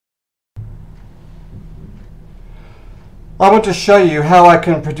I want to show you how I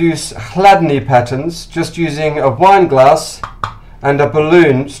can produce Chladni patterns just using a wine glass and a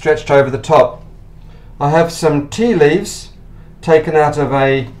balloon stretched over the top. I have some tea leaves taken out of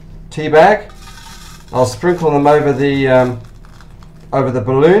a tea bag. I'll sprinkle them over the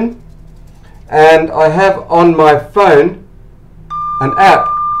balloon, and I have on my phone an app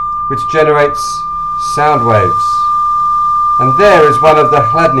which generates sound waves, and there is one of the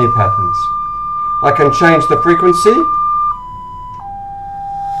Chladni patterns. I can change the frequency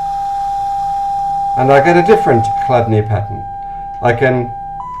and I get a different Chladni pattern. I can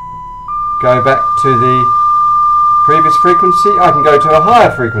go back to the previous frequency, I can go to a higher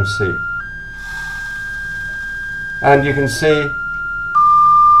frequency, and you can see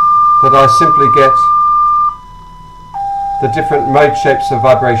that I simply get the different mode shapes of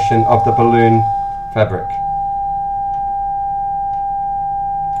vibration of the balloon fabric.